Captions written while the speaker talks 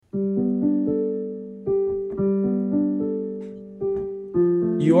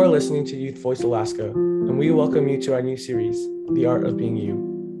You are listening to Youth Voice Alaska, and we welcome you to our new series, The Art of Being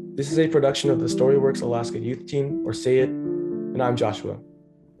You. This is a production of the Storyworks Alaska Youth Team, or Say It, and I'm Joshua.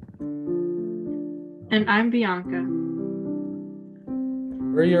 And I'm Bianca.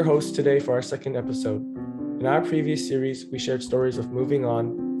 We're your hosts today for our second episode. In our previous series, we shared stories of moving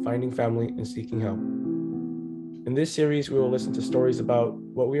on, finding family, and seeking help. In this series, we will listen to stories about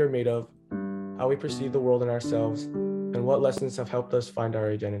what we are made of, how we perceive the world and ourselves, and what lessons have helped us find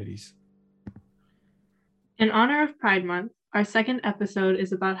our identities. In honor of Pride Month, our second episode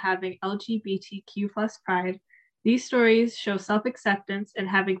is about having LGBTQ plus pride. These stories show self-acceptance and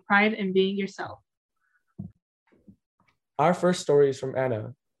having pride in being yourself. Our first story is from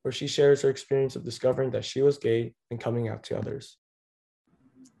Anna, where she shares her experience of discovering that she was gay and coming out to others.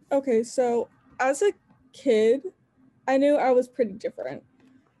 Okay, so as a kid, I knew I was pretty different.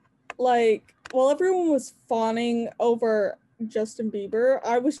 Like, while everyone was fawning over Justin Bieber,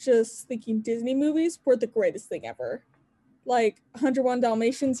 I was just thinking Disney movies were the greatest thing ever. Like, 101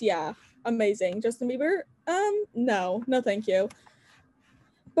 Dalmatians, yeah, amazing. Justin Bieber, no thank you.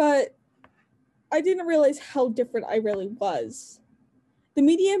 But I didn't realize how different I really was. The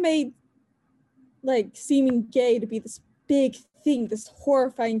media made, like, seeming gay to be this big thing, this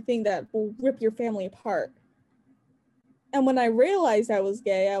horrifying thing that will rip your family apart. And when I realized I was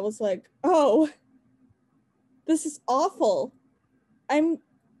gay, I was like, oh, this is awful. I'm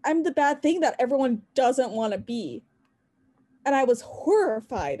the bad thing that everyone doesn't want to be. And I was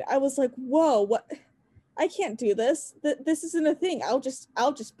horrified. I was like, whoa, what? I can't do this. This isn't a thing. I'll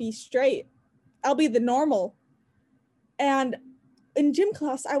just be straight. I'll be the normal. And in gym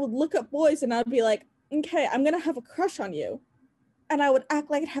class, I would look at boys and I'd be like, okay, I'm going to have a crush on you. And I would act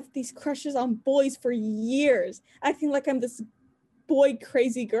like I'd have these crushes on boys for years, acting like I'm this boy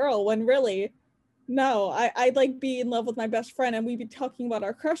crazy girl, when really, no, I'd like be in love with my best friend and we'd be talking about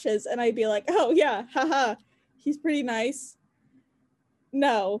our crushes and I'd be like, oh yeah, haha, he's pretty nice.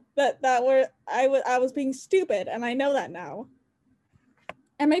 No, I was being stupid and I know that now.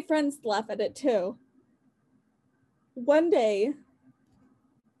 And my friends laugh at it too. One day,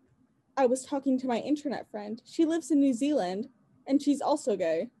 I was talking to my internet friend. She lives in New Zealand and she's also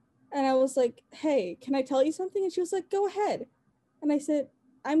gay. And I was like, hey, can I tell you something? And she was like, go ahead. And I said,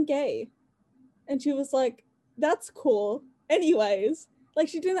 I'm gay. And she was like, that's cool. Anyways, like,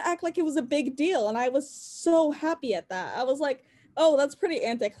 she didn't act like it was a big deal. And I was so happy at that. I was like, oh, that's pretty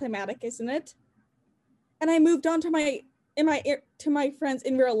anticlimactic, isn't it? And I moved on to my friends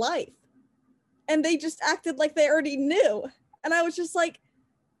in real life. And they just acted like they already knew. And I was just like,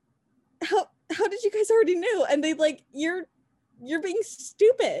 how did you guys already knew? And they like, you're being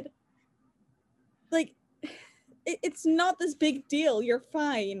stupid. Like, it's not this big deal. You're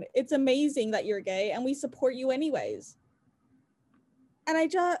fine. It's amazing that you're gay and we support you anyways. And I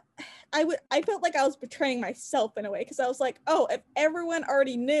felt like I was betraying myself in a way, because I was like, oh, if everyone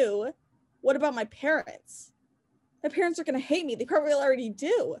already knew, what about my parents? My parents are going to hate me. They probably already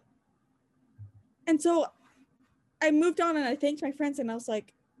do. And so I moved on and I thanked my friends and I was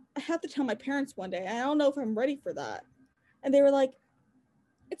like, I have to tell my parents one day. I don't know if I'm ready for that. And they were like,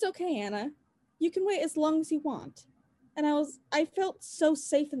 it's okay, Anna. You can wait as long as you want. And I felt so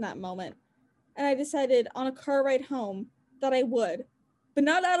safe in that moment. And I decided on a car ride home that I would, but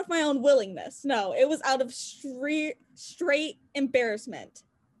not out of my own willingness. No, it was out of straight embarrassment.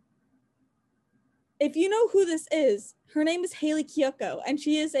 If you know who this is, her name is Hayley Kiyoko, and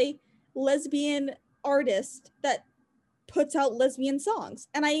she is a lesbian artist that puts out lesbian songs.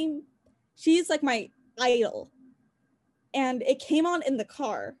 And she's like my idol. And it came on in the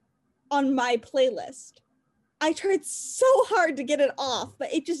car on my playlist. I tried so hard to get it off,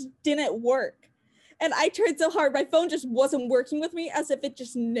 but it just didn't work. And I tried so hard, my phone just wasn't working with me, as if it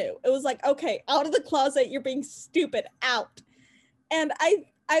just knew. It was like, okay, out of the closet, you're being stupid, out. And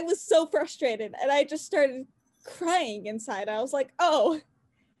I was so frustrated, and I just started crying inside. I was like, oh,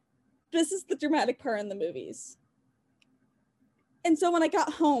 this is the dramatic part in the movies. And so when I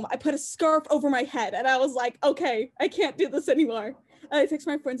got home, I put a scarf over my head and I was like, okay, I can't do this anymore. And I texted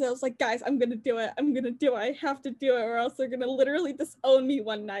my friends and I was like, guys, I'm going to do it. I have to do it, or else they're going to literally disown me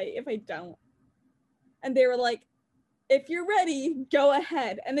one night if I don't. And they were like, if you're ready, go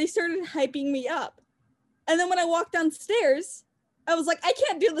ahead. And they started hyping me up. And then when I walked downstairs, I was like, I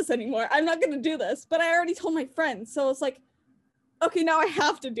can't do this anymore. I'm not going to do this. But I already told my friends. So I was like, okay, now I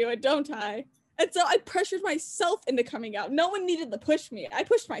have to do it, don't I? And so I pressured myself into coming out. No one needed to push me. I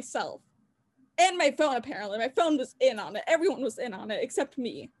pushed myself. And my phone, apparently. My phone was in on it. Everyone was in on it except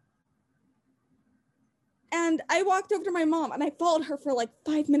me. And I walked over to my mom and I followed her for like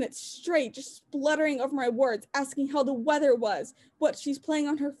 5 minutes straight, just spluttering over my words, asking how the weather was, what she's playing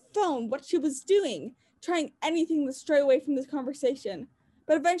on her phone, what she was doing, trying anything to stray away from this conversation.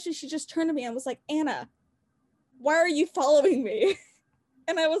 But eventually she just turned to me and was like, Anna, why are you following me?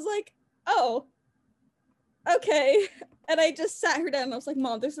 And I was like, oh, okay. And I just sat her down and I was like,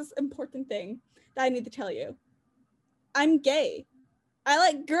 Mom, there's this important thing that I need to tell you. I'm gay. I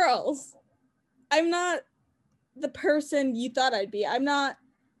like girls. I'm not the person you thought I'd be. I'm not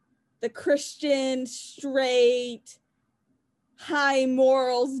the Christian, straight, high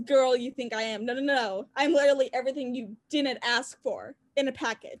morals girl you think I am. No. I'm literally everything you didn't ask for in a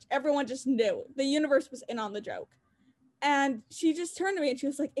package. Everyone just knew. The universe was in on the joke. And she just turned to me and she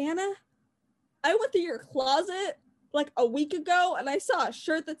was like, Anna, I went through your closet like a week ago and I saw a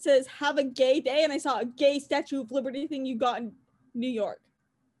shirt that says have a gay day and I saw a gay Statue of Liberty thing you got in New York.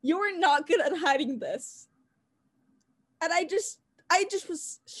 You are not good at hiding this. And I just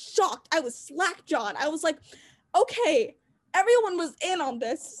was shocked. I was slack-jawed. I was like, okay, everyone was in on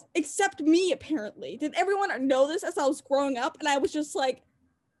this except me, apparently. Did everyone know this as I was growing up? And I was just like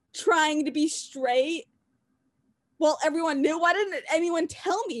trying to be straight. Well, everyone knew. Why didn't anyone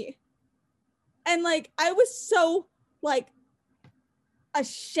tell me? And like, I was so like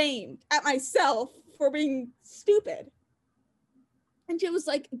ashamed at myself for being stupid. And she was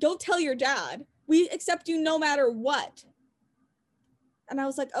like, don't tell your dad. We accept you no matter what. And I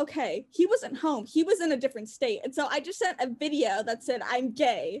was like, okay, he wasn't home. He was in a different state. And so I just sent a video that said, I'm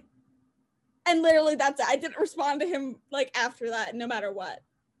gay. And literally that's it. I didn't respond to him like after that, no matter what.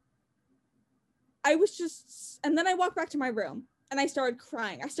 I was just, and then I walked back to my room and I started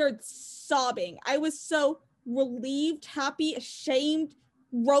crying. I started sobbing. I was so relieved, happy, ashamed,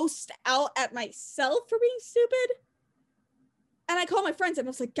 roast out at myself for being stupid. And I called my friends and I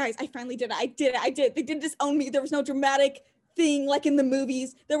was like, guys, I finally did it. I did it. They didn't disown me. There was no dramatic thing like in the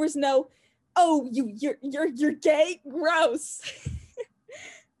movies. There was no, oh, you're gay? Gross.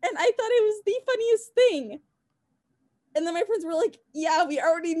 And I thought it was the funniest thing. And then my friends were like, yeah, we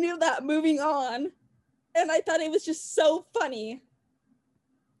already knew that, moving on. And I thought it was just so funny.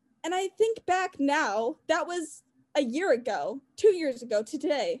 And I think back now, that was a year ago, 2 years ago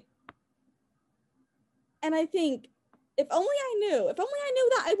today. And I think, if only I knew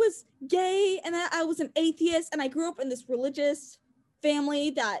that I was gay and that I was an atheist and I grew up in this religious family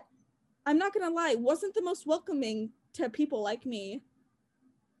that, I'm not gonna lie, wasn't the most welcoming to people like me.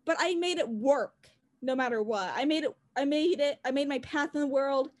 But I made it work no matter what. I made my path in the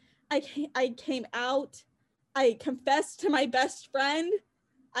world. I came out. I confessed to my best friend.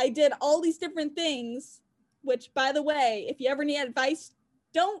 I did all these different things, which, by the way, if you ever need advice,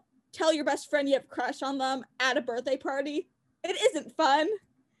 don't tell your best friend you have a crush on them at a birthday party. It isn't fun.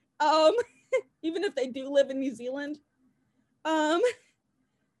 Even if they do live in New Zealand. And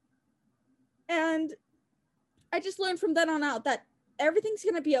I just learned from then on out that everything's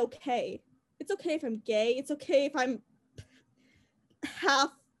gonna be okay. It's okay if I'm gay. It's okay if I'm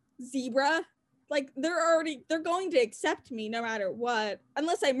half zebra. Like, they're going to accept me no matter what,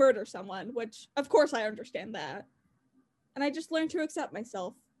 unless I murder someone, which of course I understand that. And I just learned to accept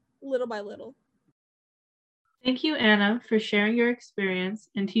myself little by little. Thank you, Anna, for sharing your experience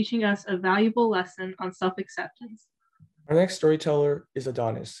and teaching us a valuable lesson on self-acceptance. Our next storyteller is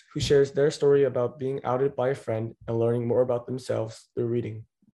Adonis, who shares their story about being outed by a friend and learning more about themselves through reading.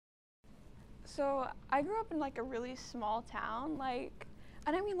 So I grew up in like a really small town,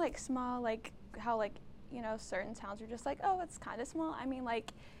 and I mean like small, like how like, you know, certain towns are just like, oh, it's kind of small. I mean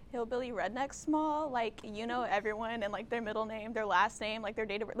like hillbilly redneck small, like, you know, everyone and like their middle name, their last name, like their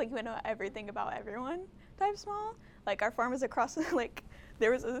date of birth, like you know everything about everyone type small. Like our farm is across, like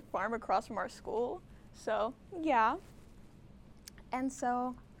there was a farm across from our school. So yeah. And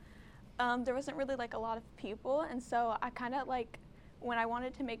so there wasn't really like a lot of people. And so I kind of like, when I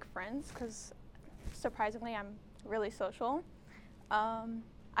wanted to make friends, because surprisingly I'm really social,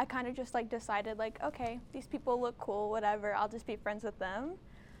 I kind of just like decided like, okay, these people look cool, whatever, I'll just be friends with them.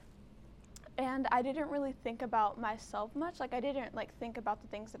 And I didn't really think about myself much. Like I didn't like think about the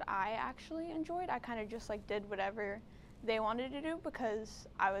things that I actually enjoyed. I kind of just like did whatever they wanted to do because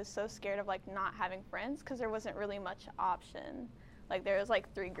I was so scared of like not having friends because there wasn't really much option. Like there was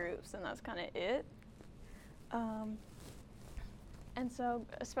like 3 groups and that's kind of it. And so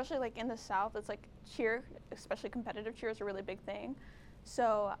especially like in the South, it's like cheer, especially competitive cheer is a really big thing.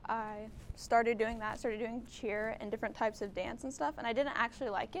 So I started doing that, started doing cheer and different types of dance and stuff. And I didn't actually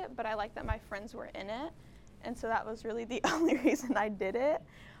like it, but I liked that my friends were in it. And so that was really the only reason I did it.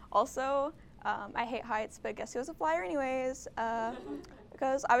 Also, I hate heights, but guess who was a flyer anyways?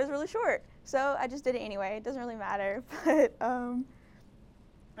 Because I was really short. So I just did it anyway. It doesn't really matter. But,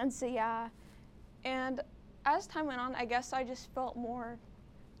 and so, yeah. And as time went on, I guess I just felt more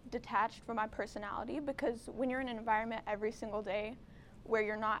detached from my personality, because when you're in an environment every single day where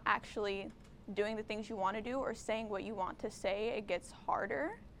you're not actually doing the things you want to do or saying what you want to say, it gets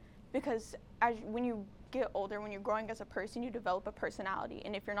harder, because when you get older, when you're growing as a person, you develop a personality,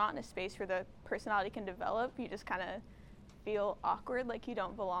 and if you're not in a space where the personality can develop, you just kind of feel awkward, like you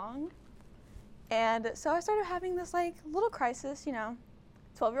don't belong. And so I started having this like little crisis,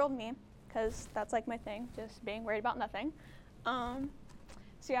 12-year-old me, because that's like my thing, just being worried about nothing.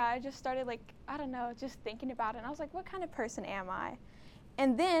 So yeah, I just started just thinking about it, and I was like, what kind of person am I?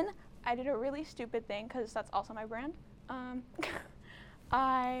 And then I did a really stupid thing, because that's also my brand.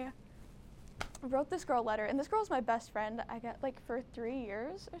 I wrote this girl a letter, and this girl's my best friend. I got for 3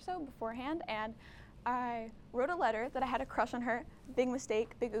 years or so beforehand, and I wrote a letter that I had a crush on her. Big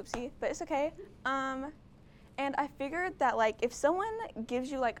mistake, big oopsie, but it's okay. And I figured that if someone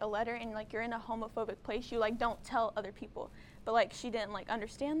gives you a letter and you're in a homophobic place, you don't tell other people. But she didn't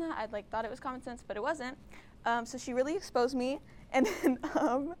understand that. I thought it was common sense, but it wasn't. So she really exposed me, and then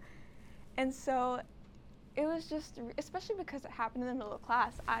and so it was just, especially because it happened in the middle of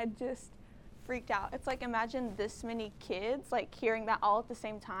class, I just freaked out. It's imagine this many kids hearing that all at the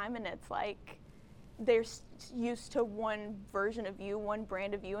same time, and it's they're used to one version of you, one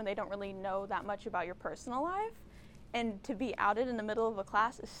brand of you, and they don't really know that much about your personal life. And to be outed in the middle of a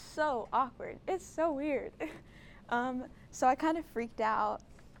class is so awkward. It's so weird. So I kind of freaked out.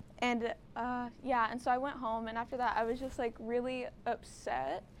 And and so I went home, and after that I was just really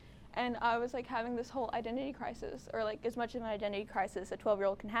upset. And I was having this whole identity crisis, or as much of an identity crisis a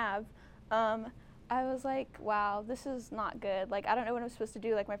 12-year-old can have. I was wow, this is not good. I don't know what I'm supposed to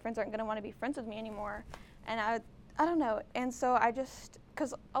do. My friends aren't going to want to be friends with me anymore. And I don't know. And so I just,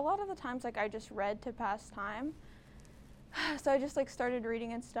 because a lot of the times, I just read to pass time. So I just, started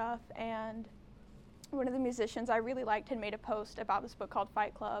reading and stuff. And one of the musicians I really liked had made a post about this book called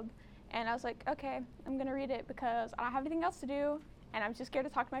Fight Club. And I was like, okay, I'm going to read it because I don't have anything else to do. And I'm just scared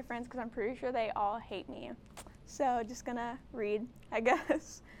to talk to my friends because I'm pretty sure they all hate me. So just going to read, I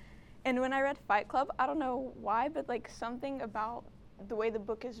guess. And when I read Fight Club, I don't know why, but something about the way the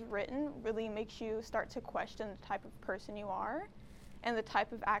book is written really makes you start to question the type of person you are and the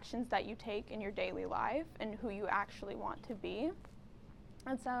type of actions that you take in your daily life and who you actually want to be.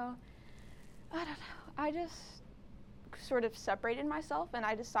 And so, I don't know, I just sort of separated myself, and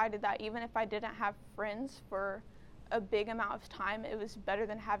I decided that even if I didn't have friends for a big amount of time, it was better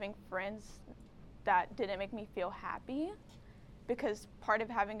than having friends that didn't make me feel happy. Because part of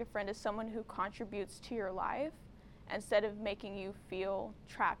having a friend is someone who contributes to your life instead of making you feel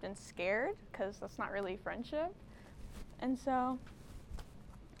trapped and scared, because that's not really friendship. And so,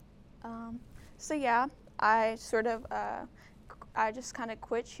 yeah, I just kind of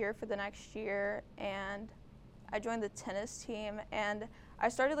quit cheer for the next year, and I joined the tennis team, and I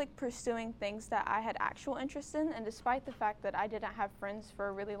started pursuing things that I had actual interest in, and despite the fact that I didn't have friends for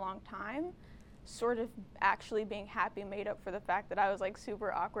a really long time, sort of actually being happy made up for the fact that I was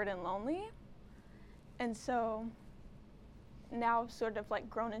super awkward and lonely. And so now I've sort of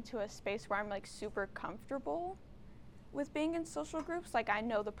grown into a space where I'm super comfortable with being in social groups. I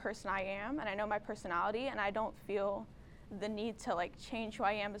know the person I am, and I know my personality, and I don't feel the need to change who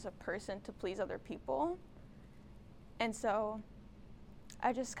I am as a person to please other people. And so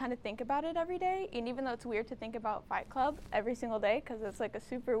I just kind of think about it every day, and even though it's weird to think about Fight Club every single day because it's a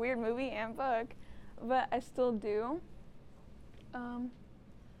super weird movie and book, but I still do.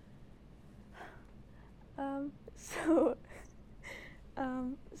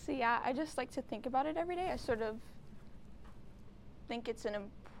 So yeah, I just like to think about it every day. I sort of think it's an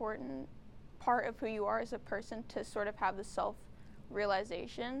important part of who you are as a person to sort of have the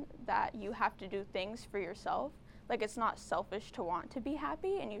self-realization that you have to do things for yourself. It's not selfish to want to be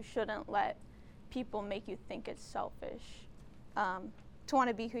happy, and you shouldn't let people make you think it's selfish to want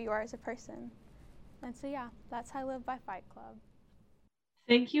to be who you are as a person. And so yeah, that's how I live by Fight Club.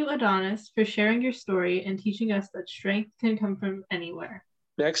 Thank you, Adonis, for sharing your story and teaching us that strength can come from anywhere.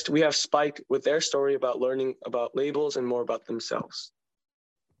 Next, we have Spike with their story about learning about labels and more about themselves.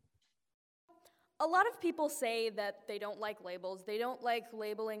 A lot of people say that they don't like labels. They don't like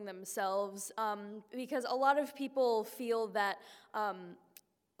labeling themselves because a lot of people feel that,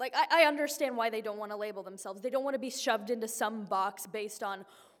 I understand why they don't want to label themselves. They don't want to be shoved into some box based on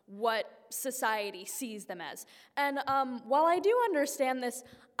what society sees them as. And while I do understand this,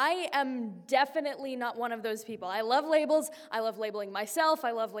 I am definitely not one of those people. I love labels. I love labeling myself.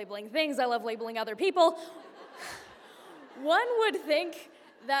 I love labeling things. I love labeling other people. One would think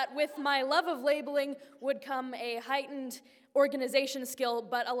that with my love of labeling would come a heightened organization skill,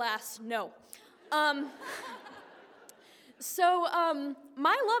 but alas, no.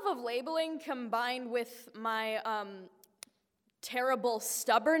 My love of labeling combined with my terrible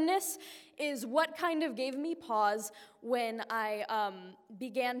stubbornness is what kind of gave me pause when I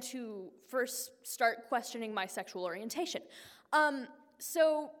began to first start questioning my sexual orientation.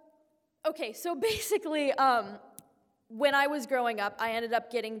 So basically, when I was growing up, I ended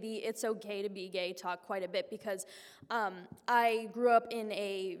up getting the "it's okay to be gay" talk quite a bit because I grew up in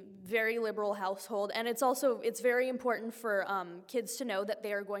a very liberal household, and it's very important for kids to know that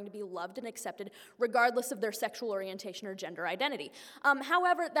they are going to be loved and accepted regardless of their sexual orientation or gender identity.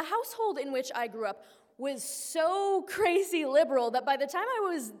 However, the household in which I grew up was so crazy liberal that by the time I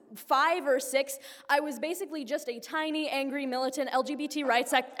was 5 or 6, I was basically just a tiny, angry, militant LGBT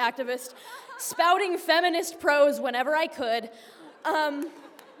rights activist spouting feminist prose whenever I could.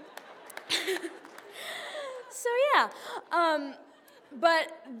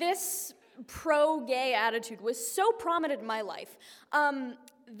 But this pro-gay attitude was so prominent in my life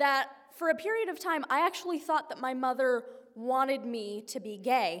that for a period of time, I actually thought that my mother wanted me to be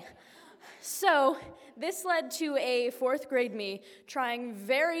gay. So this led to a 4th grade me trying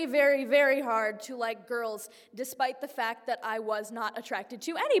very, very, very hard to like girls, despite the fact that I was not attracted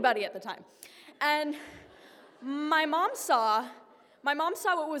to anybody at the time. And my mom saw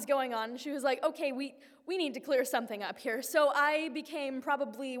what was going on. She was like, okay, we need to clear something up here. So I became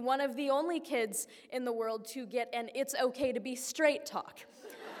probably one of the only kids in the world to get an "it's okay to be straight" talk.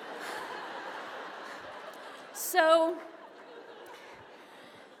 So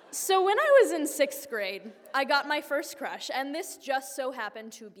when I was in 6th grade, I got my first crush, and this just so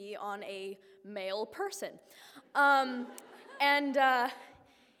happened to be on a male person.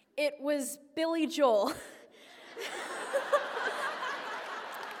 It was Billy Joel.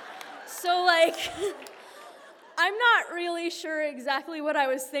 So, I'm not really sure exactly what I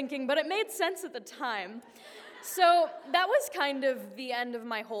was thinking, but it made sense at the time. So that was kind of the end of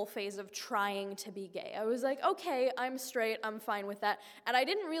my whole phase of trying to be gay. I was like, okay, I'm straight, I'm fine with that. And I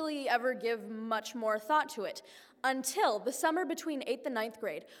didn't really ever give much more thought to it until the summer between 8th and 9th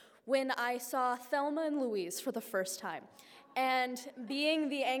grade when I saw Thelma and Louise for the first time. And being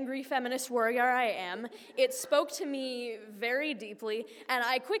the angry feminist warrior I am, it spoke to me very deeply, and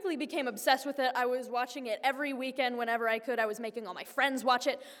I quickly became obsessed with it. I was watching it every weekend whenever I could. I was making all my friends watch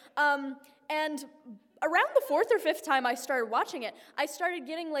it. And around the 4th or 5th time I started watching it, I started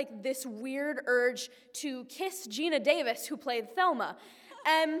getting this weird urge to kiss Gina Davis, who played Thelma.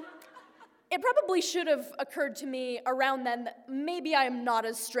 And it probably should have occurred to me around then that maybe I'm not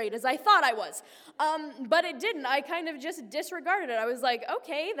as straight as I thought I was. But it didn't. I kind of just disregarded it. I was like,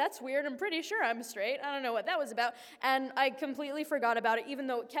 okay, that's weird. I'm pretty sure I'm straight. I don't know what that was about. And I completely forgot about it, even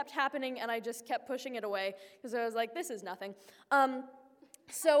though it kept happening, and I just kept pushing it away because I was like, this is nothing.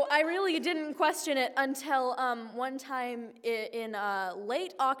 So I really didn't question it until one time in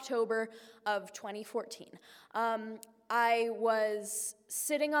late October of 2014. I was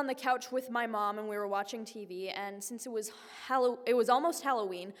sitting on the couch with my mom, and we were watching TV, and since it was almost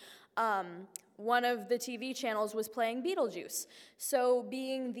Halloween, one of the TV channels was playing Beetlejuice. So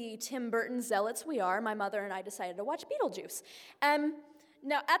being the Tim Burton zealots we are, my mother and I decided to watch Beetlejuice.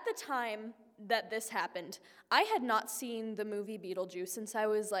 Now, at the time that this happened, I had not seen the movie Beetlejuice since I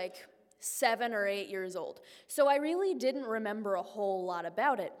was 7 or 8 years old. So I really didn't remember a whole lot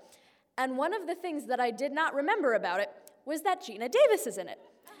about it. And one of the things that I did not remember about it was that Gina Davis is in it.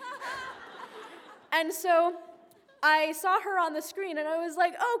 And so I saw her on the screen, and I was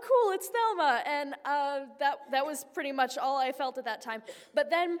like, oh, cool, it's Thelma. And that was pretty much all I felt at that time. But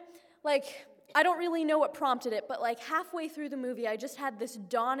then, I don't really know what prompted it, but halfway through the movie, I just had this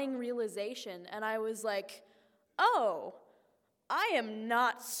dawning realization, and I was like, oh, I am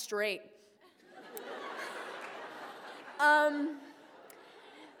not straight.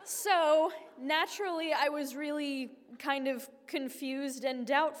 So naturally, I was really kind of confused and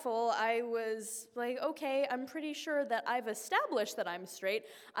doubtful. I was like, okay, I'm pretty sure that I've established that I'm straight.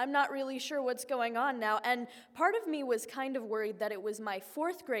 I'm not really sure what's going on now. And part of me was kind of worried that it was my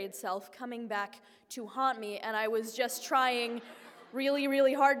 4th grade self coming back to haunt me, and I was just trying really,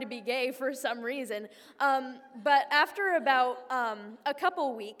 really hard to be gay for some reason. But after about a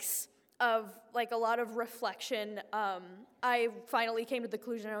couple weeks of a lot of reflection, I finally came to the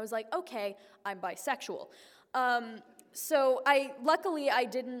conclusion. I was like, okay, I'm bisexual. So luckily I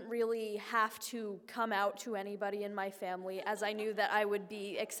didn't really have to come out to anybody in my family, as I knew that I would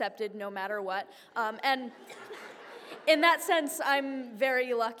be accepted no matter what. And in that sense, I'm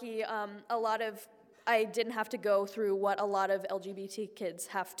very lucky. I didn't have to go through what a lot of LGBT kids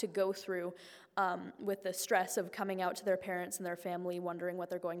have to go through with the stress of coming out to their parents and their family, wondering what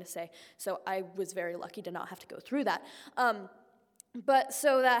they're going to say. So I was very lucky to not have to go through that. But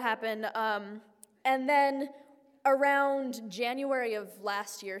so that happened. And then around January of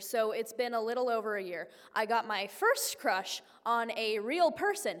last year, so it's been a little over a year, I got my first crush on a real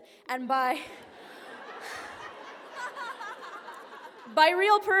person. And by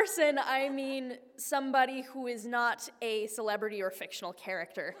real person, I mean somebody who is not a celebrity or fictional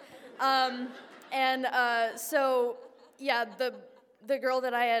character. So, yeah, the girl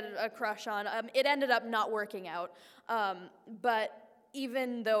that I had a crush on, it ended up not working out. But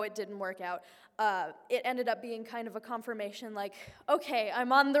even though it didn't work out, it ended up being kind of a confirmation, like, okay,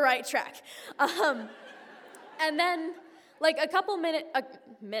 I'm on the right track. And then, like, a couple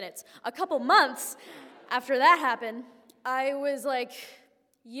months after that happened, I was like,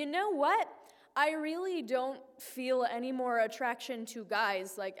 you know what? I really don't feel any more attraction to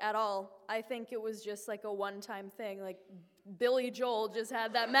guys, like, at all. I think it was just, like, a one-time thing. Like, Billy Joel just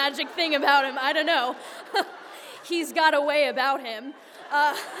had that magic thing about him. I don't know. He's got a way about him.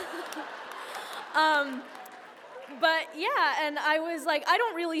 But, yeah, and I was like, I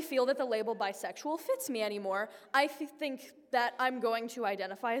don't really feel that the label bisexual fits me anymore. I think that I'm going to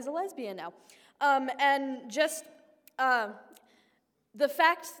identify as a lesbian now. And just... the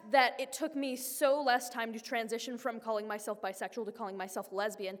fact that it took me so less time to transition from calling myself bisexual to calling myself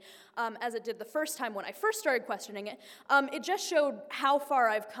lesbian, as it did the first time when I first started questioning it, it just showed how far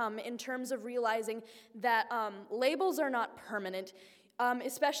I've come in terms of realizing that labels are not permanent,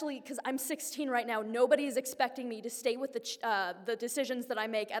 especially because I'm 16 right now. Nobody's expecting me to stay with the decisions that I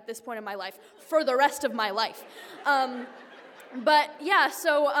make at this point in my life for the rest of my life. But yeah,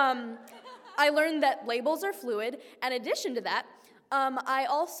 so I learned that labels are fluid. In addition to that, I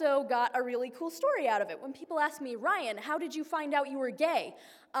also got a really cool story out of it. When people ask me, Ryan, how did you find out you were gay?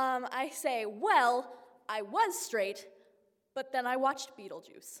 I say, well, I was straight, but then I watched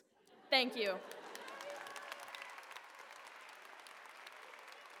Beetlejuice. Thank you.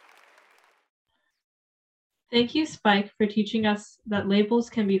 Thank you, Spike, for teaching us that labels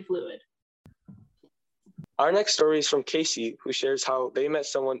can be fluid. Our next story is from Casey, who shares how they met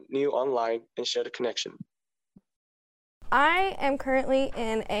someone new online and shared a connection. I am currently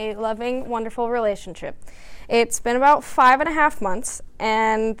in a loving, wonderful relationship. It's been about 5.5 months,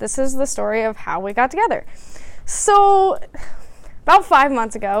 and this is the story of how we got together. So, about 5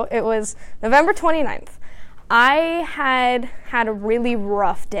 months ago, it was November 29th. I had a really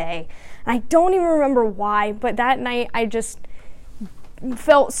rough day, and I don't even remember why, but that night I just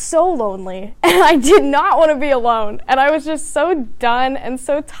felt so lonely, and I did not want to be alone, and I was just so done and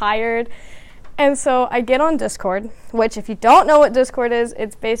so tired. And so I get on Discord, which if you don't know what Discord is,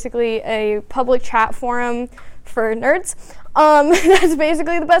 it's basically a public chat forum for nerds. That's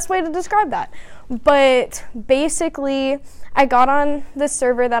basically the best way to describe that. But basically, I got on the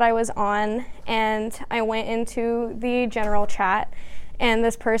server that I was on, and I went into the general chat, and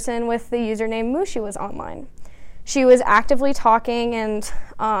this person with the username Mushi was online. She was actively talking, and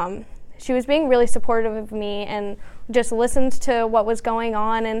she was being really supportive of me and just listened to what was going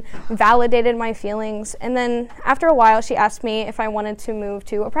on and validated my feelings. And then after a while, she asked me if I wanted to move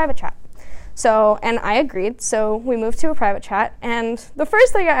to a private chat. So, and I agreed, so we moved to a private chat, and the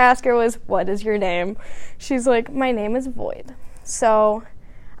first thing I asked her was, what is your name? She's like, my name is Void. So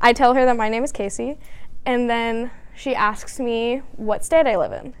I tell her that my name is Casey, and then she asks me what state I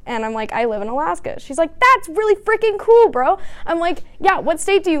live in, and I'm like, I live in Alaska. She's like, that's really freaking cool, bro. I'm like, yeah, what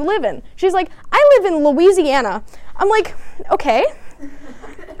state do you live in? She's like, I live in Louisiana. I'm like, okay,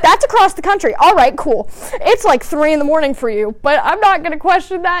 that's across the country. All right, cool. It's like 3 a.m. for you, but I'm not gonna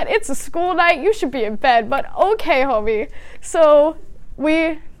question that. It's a school night. You should be in bed, but okay, homie. So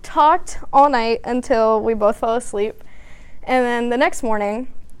we talked all night until we both fell asleep, and then the next morning,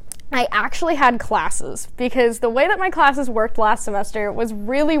 I actually had classes because the way that my classes worked last semester was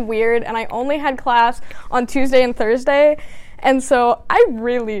really weird, and I only had class on Tuesday and Thursday, and so I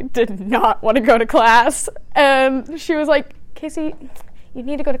really did not want to go to class. And she was like, Casey, you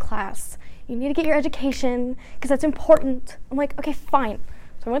need to go to class. You need to get your education because that's important. I'm like, okay, fine.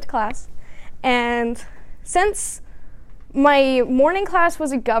 So I went to class, and since my morning class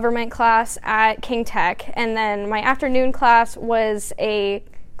was a government class at King Tech, and then my afternoon class was a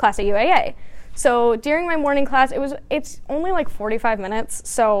class at UAA. So during my morning class, it's only like 45 minutes,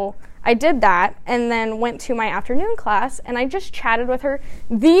 so I did that and then went to my afternoon class, and I just chatted with her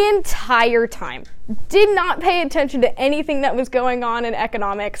the entire time. Did not pay attention to anything that was going on in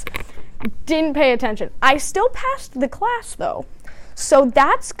economics. Didn't pay attention. I still passed the class though, so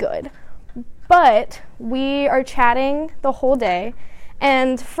that's good. But we are chatting the whole day,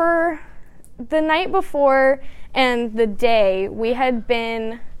 and for the night before and the day, we had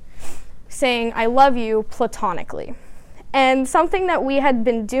been saying I love you platonically. And something that we had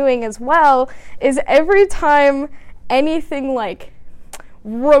been doing as well is every time anything like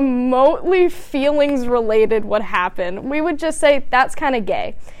remotely feelings related would happen, we would just say that's kind of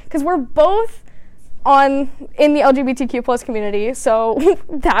gay, because we're both in the LGBTQ plus community, so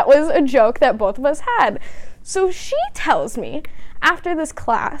that was a joke that both of us had. So she tells me after this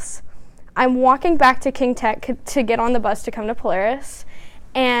class, I'm walking back to King Tech to get on the bus to come to Polaris,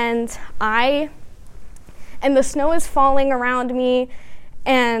 and the snow is falling around me,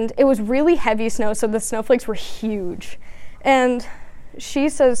 and it was really heavy snow, so the snowflakes were huge. And she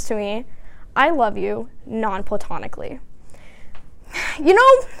says to me, I love you non-platonically. You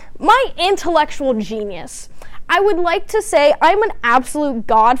know, my intellectual genius, I would like to say I'm an absolute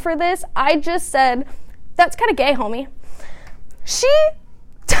god for this. I just said, that's kind of gay, homie. She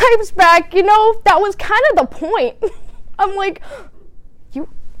types back, you know, that was kind of the point. I'm like,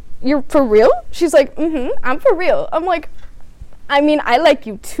 you're for real? She's like, I'm for real. I'm like, I mean, I like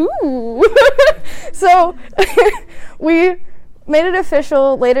you too. So we made it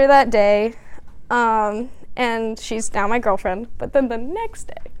official later that day, and she's now my girlfriend. But then the next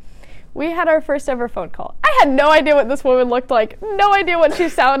day, we had our first ever phone call. I had no idea what this woman looked like, no idea what she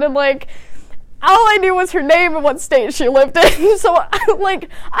sounded like. All I knew was her name and what state she lived in. So,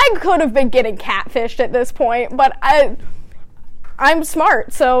 I could have been getting catfished at this point, but I'm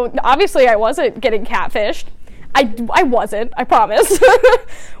smart, so obviously I wasn't getting catfished. I wasn't, I promise.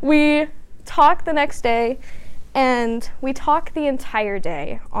 We talked the next day, and we talked the entire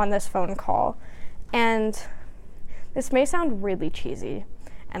day on this phone call. And this may sound really cheesy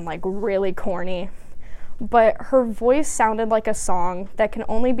and really corny, but her voice sounded like a song that can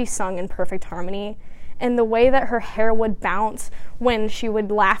only be sung in perfect harmony. And the way that her hair would bounce when she would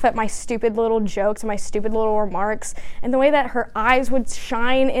laugh at my stupid little jokes and my stupid little remarks, and the way that her eyes would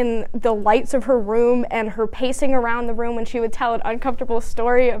shine in the lights of her room, and her pacing around the room when she would tell an uncomfortable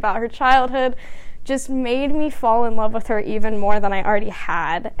story about her childhood, just made me fall in love with her even more than I already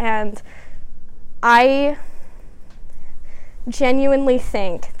had. And I genuinely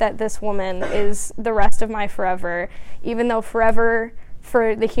think that this woman is the rest of my forever, even though forever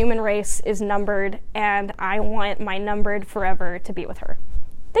for the human race is numbered, and I want my numbered forever to be with her.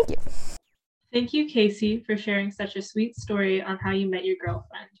 Thank you. Thank you, Casey, for sharing such a sweet story on how you met your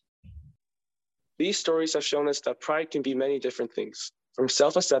girlfriend. These stories have shown us that pride can be many different things. From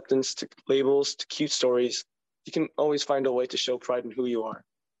self-acceptance to labels to cute stories, you can always find a way to show pride in who you are.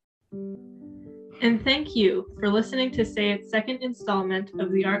 And thank you for listening to Say It's second installment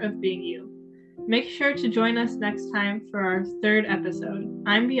of The Art of Being You. Make sure to join us next time for our third episode.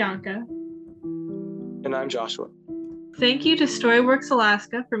 I'm Bianca. And I'm Joshua. Thank you to Storyworks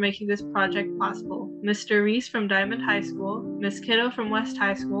Alaska for making this project possible, Mr. Reese from Diamond High School, Miss Kiddo from West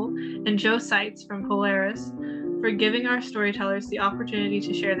High School, and Joe Seitz from Polaris for giving our storytellers the opportunity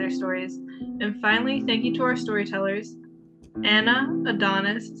to share their stories. And finally, thank you to our storytellers, Anna,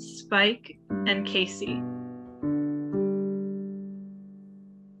 Adonis, Spike, and Casey.